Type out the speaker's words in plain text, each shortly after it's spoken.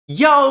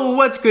Yo,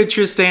 what's good,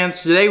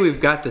 Tristans? Today we've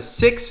got the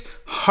 6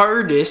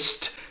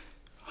 hardest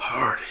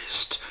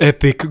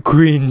epic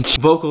cringe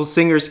vocals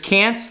singers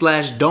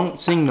can't/don't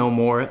sing no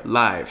more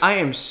live. I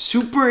am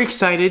super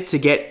excited to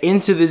get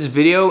into this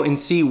video and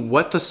see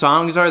what the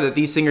songs are that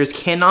these singers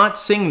cannot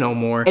sing no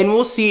more, and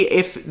we'll see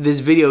if this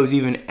video is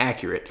even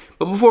accurate.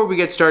 But before we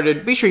get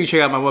started, be sure you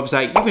check out my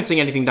website,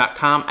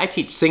 youcansinganything.com. I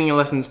teach singing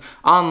lessons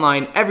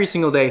online every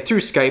single day through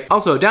Skype.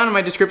 Also, down in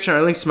my description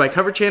are links to my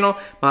cover channel,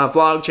 my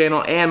vlog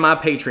channel, and my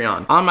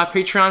Patreon. On my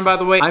Patreon, by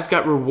the way, I've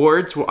got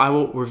rewards where I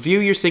will review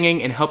your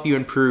singing and help you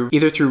improve,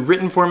 either through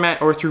written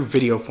format or through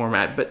video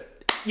format. But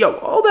yo,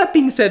 all that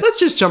being said, let's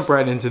just jump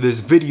right into this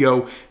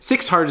video.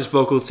 6 hardest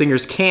vocal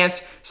singers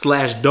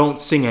can't/don't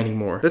sing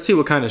anymore. Let's see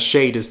what kind of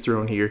shade is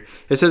thrown here.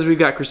 It says we've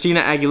got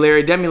Christina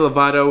Aguilera, Demi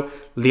Lovato,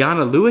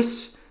 Leona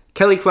Lewis,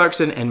 Kelly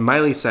Clarkson, and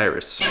Miley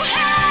Cyrus. Kelly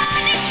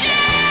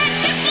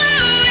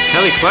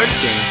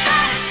Clarkson?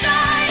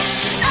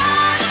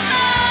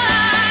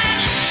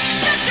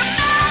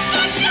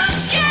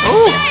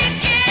 Oh!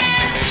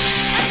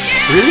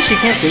 Really? She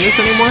can't sing this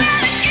anymore?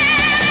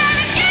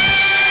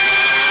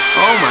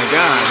 Oh my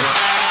god.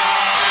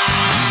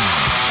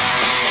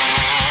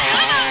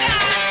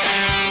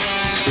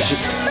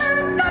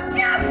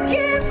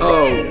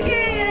 Oh.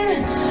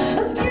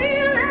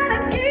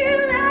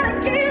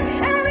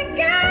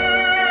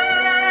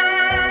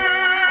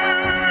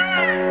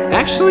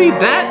 Actually,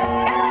 that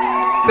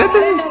doesn't. I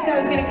didn't know if that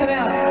was gonna come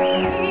out.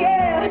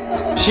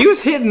 Yeah. She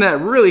was hitting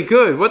that really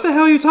good. What the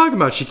hell are you talking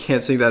about? She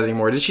can't sing that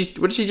anymore. Did she?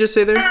 What did she just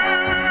say there? I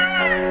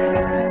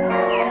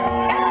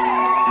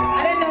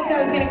didn't know if that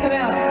was gonna come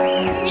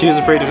out. She was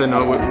afraid if I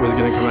know what was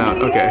gonna come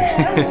out. Okay.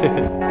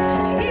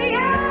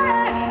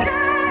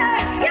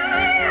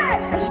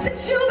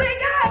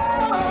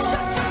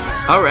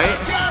 All right.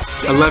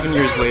 11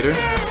 years later.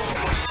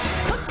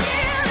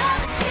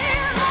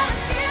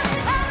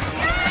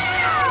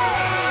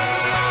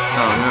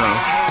 Oh no.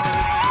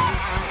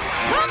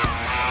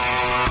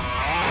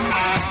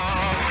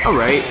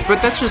 Alright,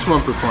 but that's just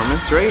one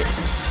performance, right?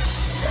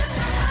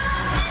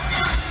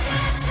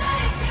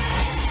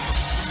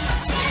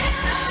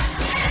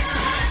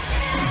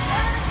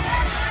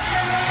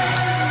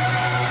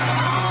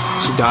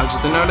 She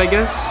dodged the note, I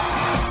guess?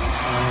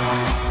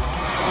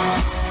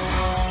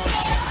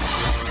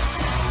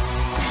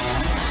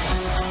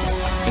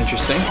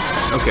 Interesting.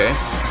 Okay.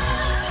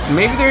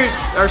 Maybe there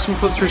are some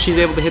clips where she's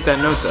able to hit that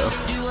note, though.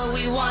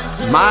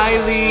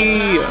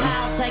 Miley!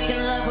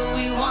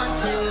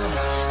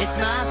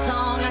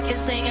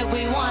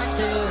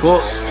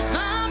 Well,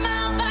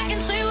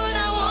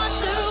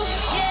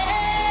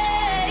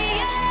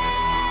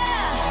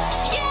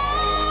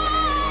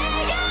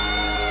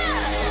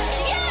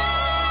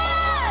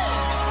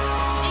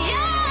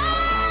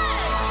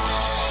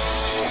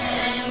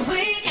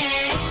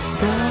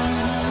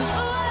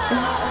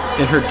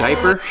 in her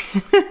diaper?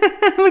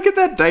 Look at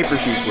that diaper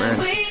she's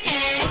wearing.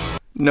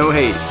 No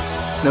hate.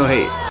 No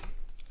hate.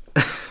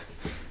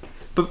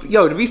 But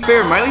yo, to be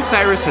fair, Miley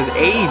Cyrus has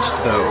aged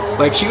though.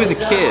 Like, she was a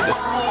kid.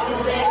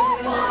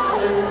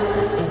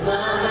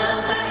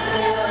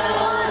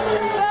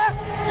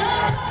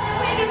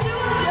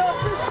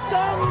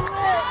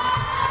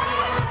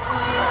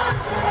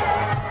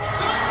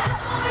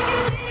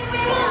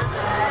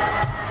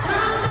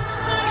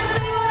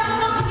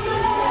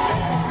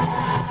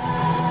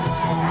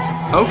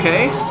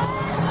 Okay.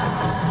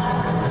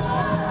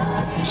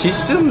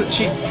 She's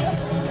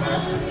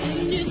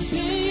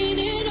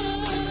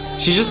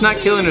just not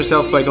killing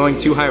herself by going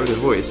too high with her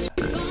voice.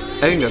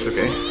 I think that's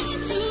okay.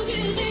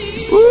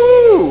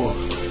 Woo!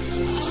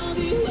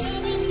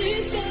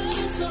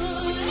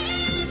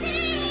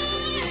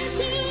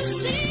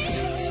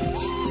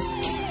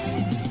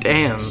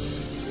 Damn.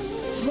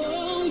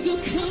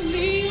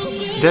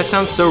 That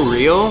sounds so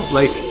real.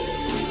 Like,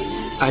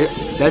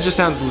 that just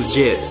sounds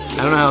legit.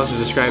 I don't know how else to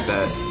describe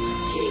that.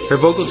 Her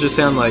vocals just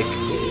sound like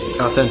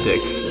authentic.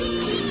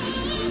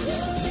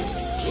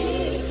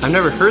 I've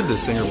never heard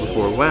this singer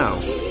before. Wow.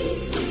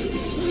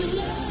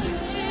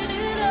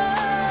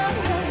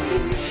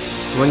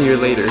 1 year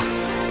later.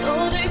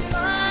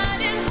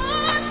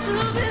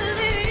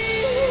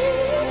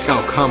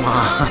 Oh, come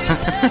on.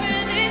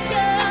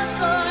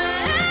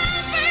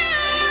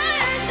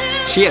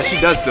 Yeah, she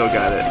does still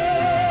got it.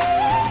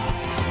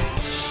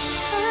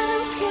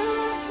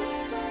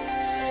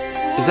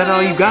 Is that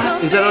all you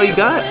got? Is that all you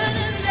got?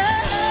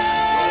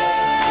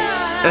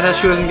 I thought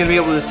she wasn't gonna be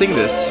able to sing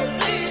this.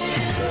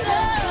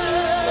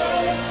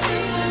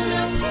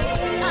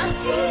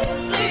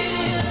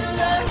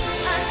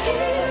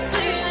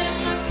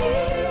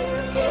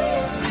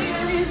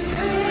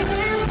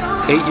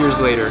 Eight years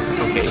later,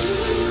 okay.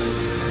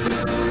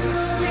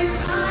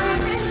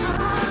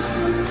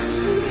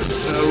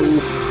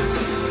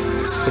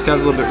 Oh, it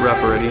sounds a little bit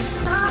rough already.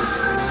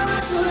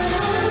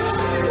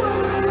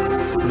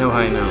 No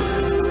high note.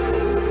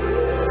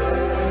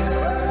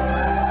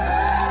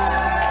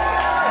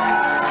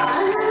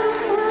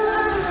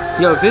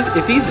 Yo,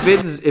 if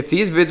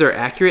these vids are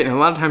accurate, and a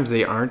lot of times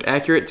they aren't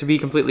accurate, to be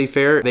completely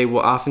fair, they will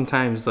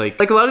oftentimes like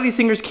a lot of these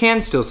singers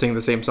can still sing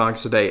the same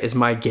songs today, is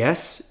my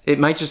guess. It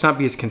might just not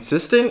be as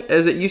consistent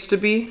as it used to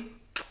be.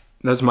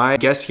 That's my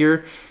guess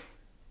here.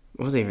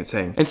 What was I even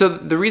saying? And so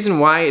the reason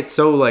why it's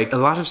so like, a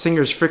lot of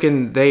singers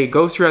freaking, they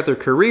go throughout their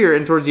career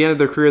and towards the end of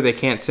their career they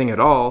can't sing at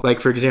all. Like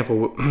for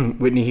example,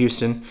 Whitney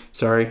Houston,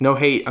 sorry, no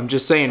hate, I'm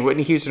just saying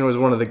Whitney Houston was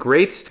one of the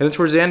greats, and then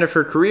towards the end of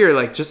her career,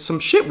 like just some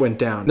shit went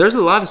down. There's a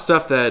lot of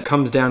stuff that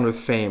comes down with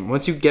fame.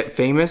 Once you get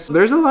famous,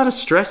 there's a lot of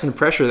stress and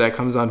pressure that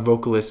comes on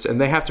vocalists,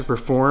 and they have to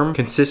perform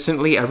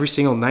consistently every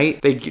single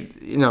night. They,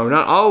 you know,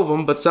 not all of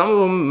them, but some of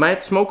them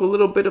might smoke a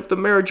little bit of the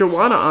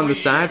marijuana on the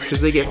sides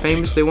because they get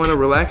famous, they want to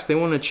relax, they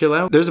want to chill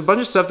out. There's a bunch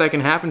of stuff that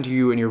can happen to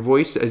you in your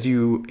voice as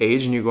you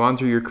age and you go on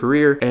through your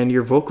career, and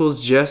your vocals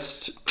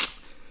just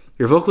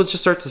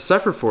start to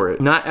suffer for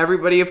it. Not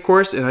everybody, of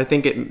course, and I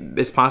think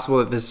it's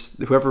possible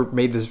that whoever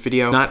made this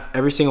video, not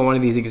every single one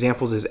of these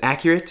examples is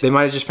accurate. They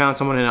might have just found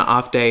someone in an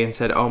off day and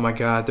said, oh my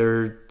god,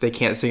 they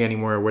can't sing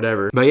anymore or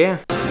whatever. But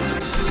yeah.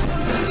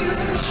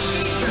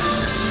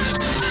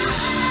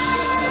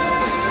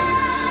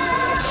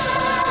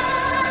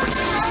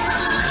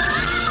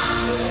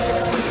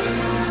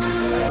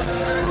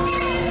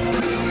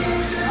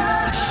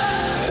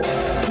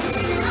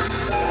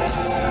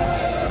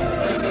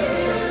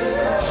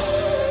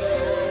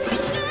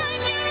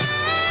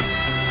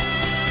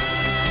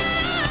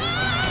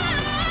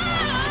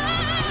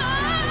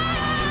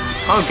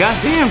 Oh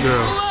goddamn,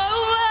 girl.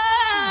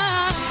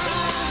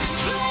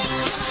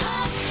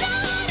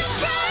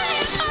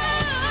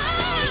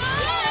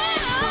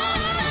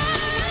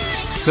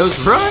 Those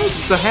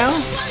runs, the hell?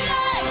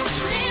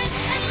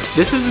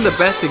 This isn't the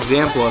best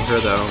example of her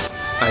though,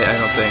 I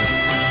don't think.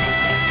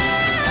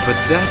 But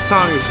that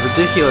song is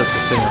ridiculous to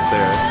sing up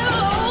there.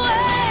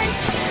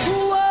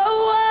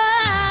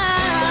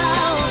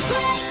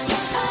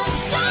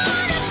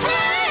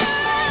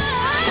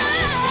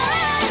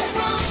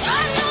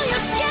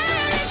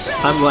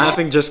 I'm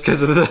laughing just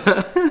because of the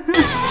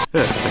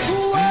the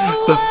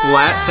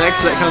flat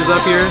text that comes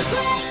up here.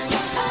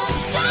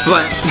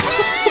 Flat.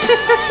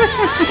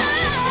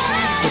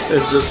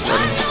 It's just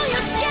funny.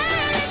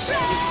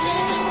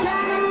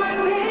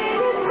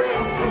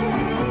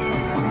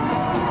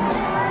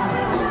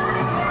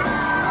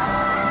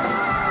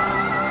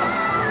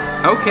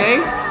 Okay.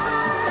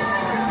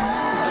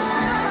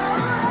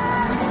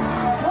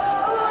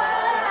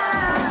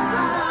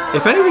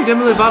 If anything,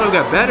 Demi Lovato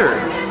got better.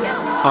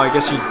 Oh, I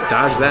guess you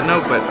dodged that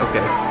note, but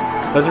okay.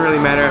 Doesn't really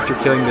matter after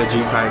killing the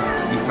E5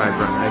 run,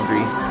 I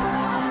agree.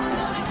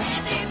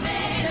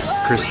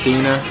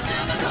 Christina.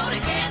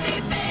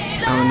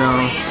 Oh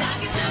no.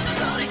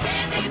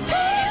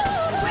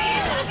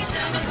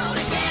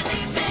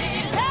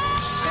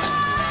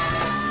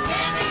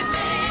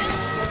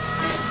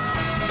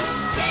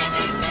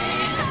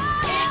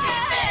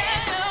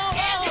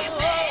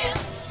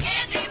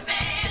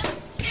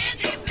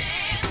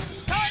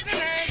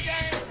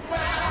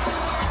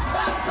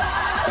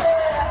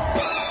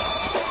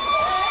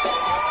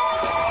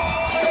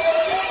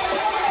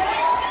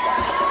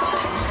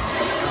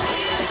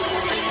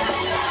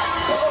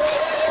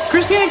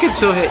 Christina could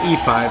still hit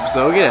E5s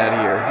though, get out of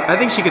here. I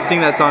think she could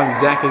sing that song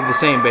exactly the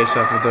same based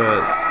off of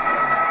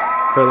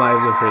her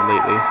lives I've heard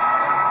lately.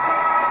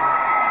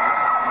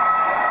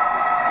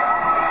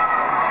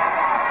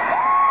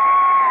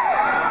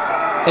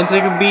 And to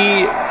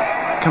be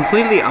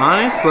completely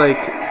honest, like,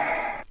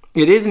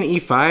 it is an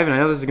E5, and I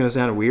know this is gonna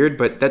sound weird,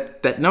 but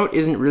that note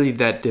isn't really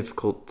that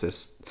difficult to...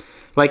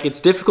 Like,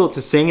 it's difficult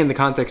to sing in the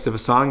context of a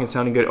song and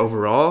sounding good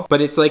overall, but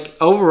it's like,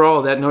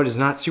 overall, that note is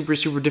not super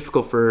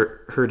difficult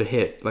for her to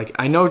hit. Like,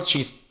 I know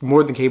she's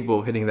more than capable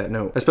of hitting that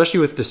note,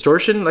 especially with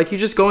distortion. Like, you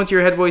just go into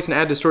your head voice and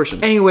add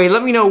distortion. Anyway,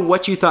 let me know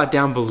what you thought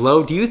down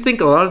below. Do you think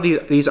a lot of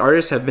these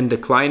artists have been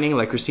declining,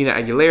 like Christina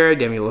Aguilera,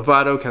 Demi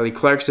Lovato,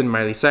 Clarkson,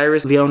 Miley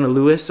Cyrus, Leona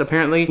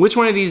apparently? Which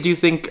one of these do you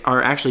think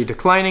are actually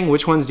declining?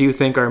 Which ones do you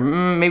think are,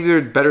 maybe they're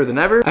better than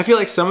ever? I feel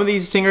like some of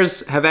these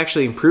singers have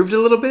actually improved a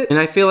little bit, and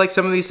I feel like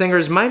some of these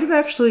singers might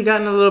have actually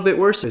gotten a little bit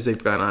worse as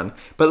they've gone on.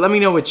 But let me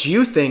know what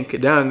you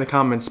think down in the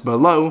comments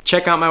below.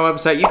 Check out my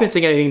website,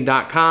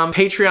 youcansinganything.com,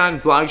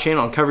 Patreon, vlog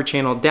channel, and cover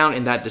channel down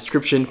in that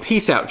description.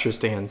 Peace out,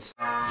 Tristans.